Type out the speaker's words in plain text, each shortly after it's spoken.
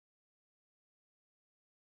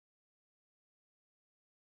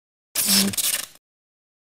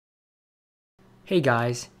Hey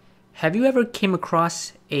guys, have you ever came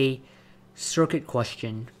across a circuit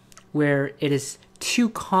question where it is too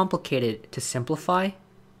complicated to simplify?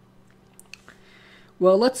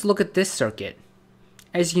 Well, let's look at this circuit.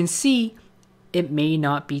 As you can see, it may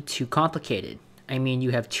not be too complicated. I mean,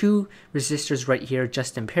 you have two resistors right here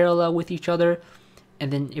just in parallel with each other,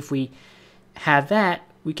 and then if we have that,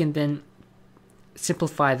 we can then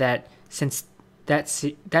simplify that since that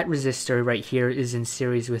resistor right here is in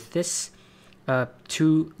series with this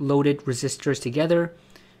two loaded resistors together,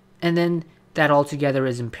 and then that all together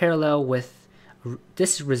is in parallel with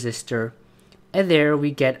this resistor, and there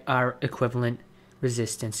we get our equivalent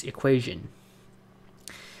resistance equation.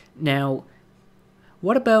 Now,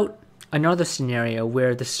 what about another scenario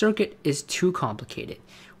where the circuit is too complicated,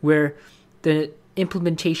 where the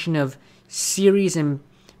implementation of series and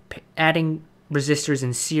adding resistors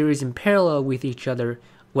in series and parallel with each other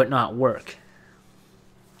would not work?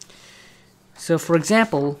 So for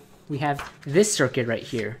example, we have this circuit right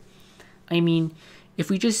here. I mean, if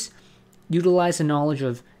we just utilize the knowledge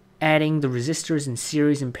of adding the resistors in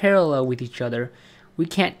series and parallel with each other, we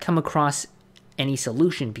can't come across any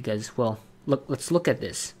solution because, well, let's look at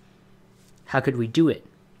this. How could we do it?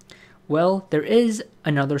 Well, there is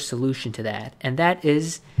another solution to that, and that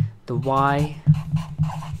is the Y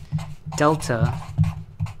delta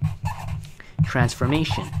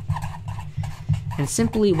transformation. And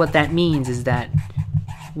simply what that means is that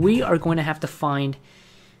we are going to have to find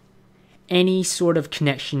any sort of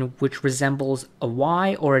connection which resembles a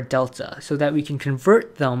Y or a delta so that we can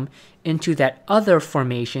convert them into that other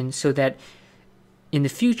formation so that in the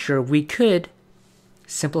future we could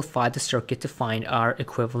simplify the circuit to find our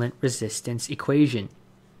equivalent resistance equation.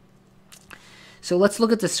 So let's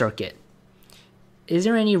look at the circuit. Is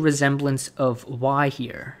there any resemblance of Y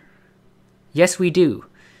here? Yes, we do.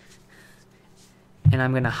 And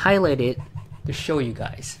I'm going to highlight it to show you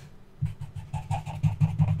guys.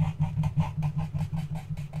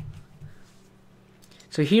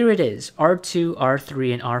 So here it is, R2,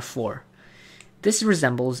 R3, and R4. This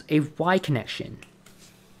resembles a Y connection.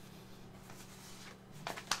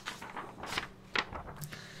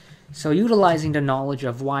 So utilizing the knowledge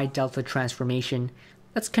of Y delta transformation,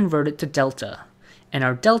 let's convert it to delta. And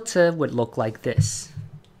our delta would look like this.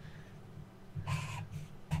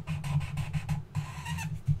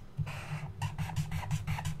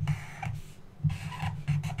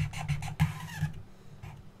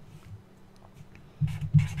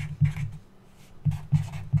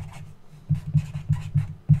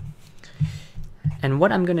 And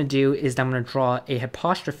what I'm going to do is I'm going to draw a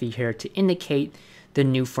apostrophe here to indicate the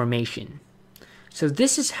new formation. So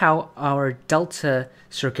this is how our delta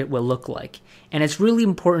circuit will look like. And it's really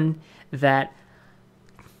important that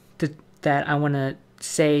I want to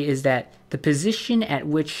say is that the position at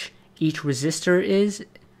which each resistor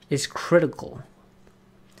is critical.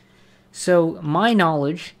 So my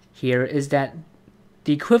knowledge here is that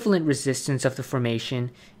the equivalent resistance of the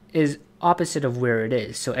formation is opposite of where it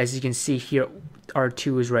is. So as you can see here,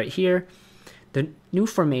 R2 is right here. The new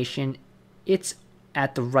formation, it's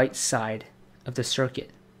at the right side of the circuit.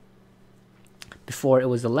 Before it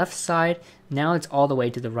was the left side, now it's all the way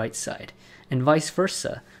to the right side. And vice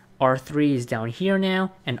versa. R3 is down here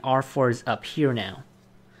now, and R4 is up here now.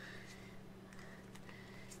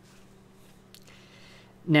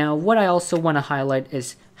 Now, what I also want to highlight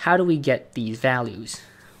is how do we get these values?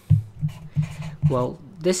 Well,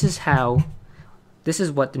 this is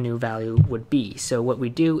what the new value would be. So what we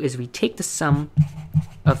do is we take the sum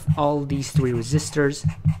of all these three resistors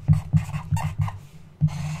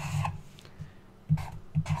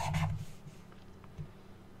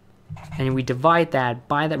and we divide that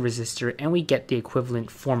by that resistor and we get the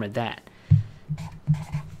equivalent form of that.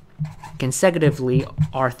 Consecutively,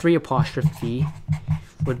 R3 apostrophe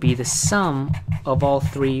would be the sum of all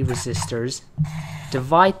three resistors,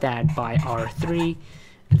 divide that by R3,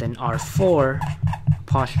 and then R4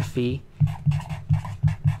 apostrophe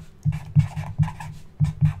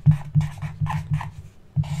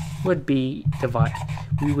would be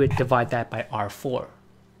we would divide that by R4.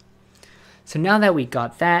 So now that we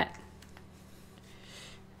got that,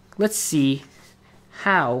 let's see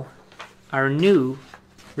how our new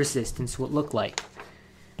resistance would look like.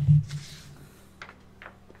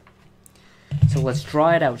 So let's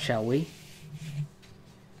draw it out, shall we?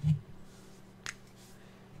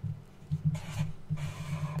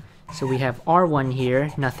 So we have R1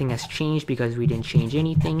 here, nothing has changed because we didn't change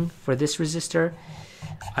anything for this resistor,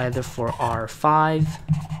 either for R5,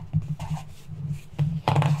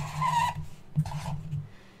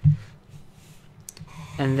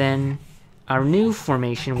 and then our new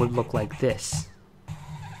formation would look like this.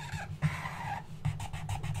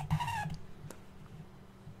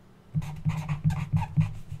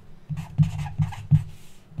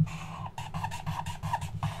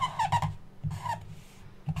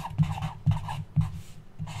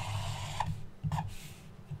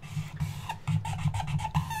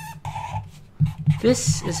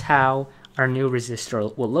 This is how our new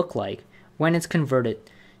resistor will look like when it's converted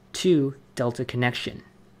to delta connection.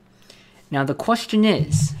 Now the question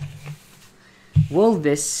is, will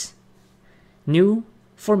this new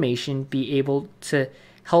formation be able to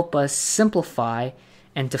help us simplify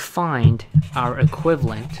and define our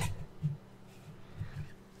equivalent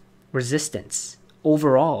resistance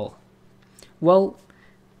overall? Well,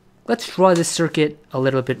 let's draw this circuit a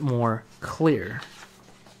little bit more clear.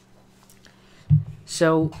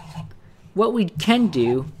 So what we can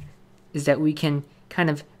do is that we can kind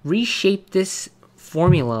of reshape this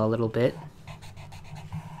formula a little bit.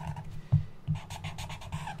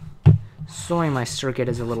 Sorry, my circuit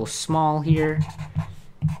is a little small here.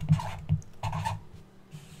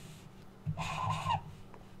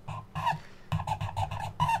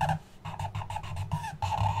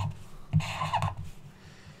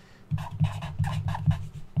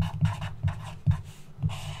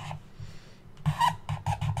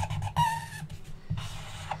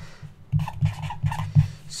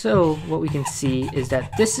 So what we can see is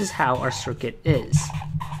that this is how our circuit is.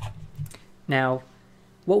 Now,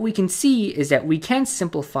 what we can see is that we can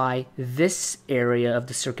simplify this area of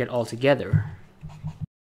the circuit altogether.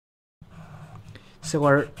 So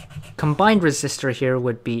our combined resistor here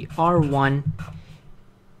would be R1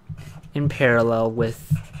 in parallel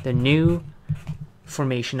with the new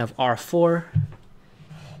formation of R4.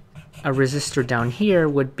 A resistor down here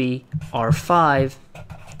would be R5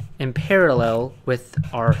 in parallel with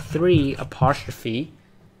R3 apostrophe,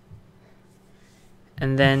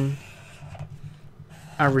 and then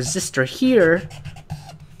our resistor here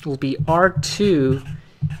will be R2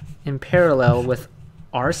 in parallel with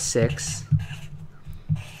R6,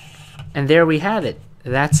 and there we have it.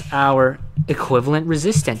 That's our equivalent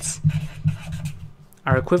resistance.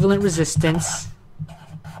 Our equivalent resistance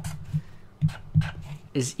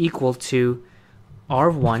is equal to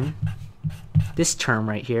R1, this term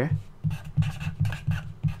right here.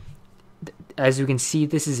 As you can see,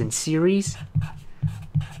 this is in series.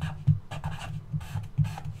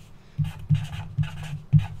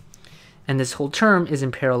 And this whole term is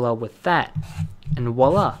in parallel with that. And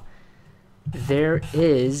voila, there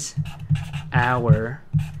is our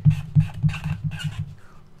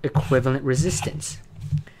equivalent resistance,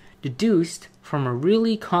 deduced from a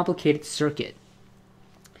really complicated circuit.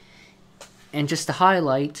 And just to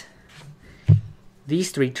highlight,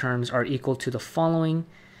 these three terms are equal to the following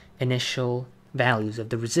initial values of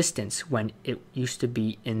the resistance when it used to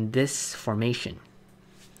be in this formation.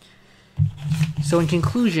 So in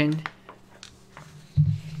conclusion,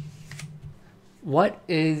 what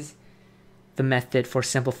is the method for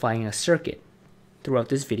simplifying a circuit throughout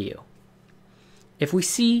this video? If we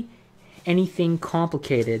see anything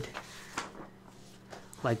complicated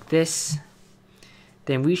like this,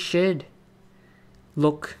 then we should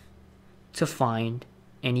look to find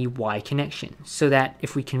any Y connection, so that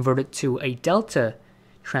if we convert it to a delta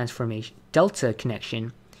transformation, delta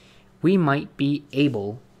connection, we might be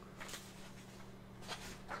able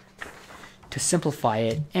to simplify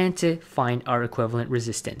it and to find our equivalent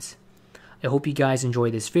resistance. I hope you guys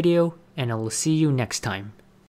enjoyed this video, and I will see you next time.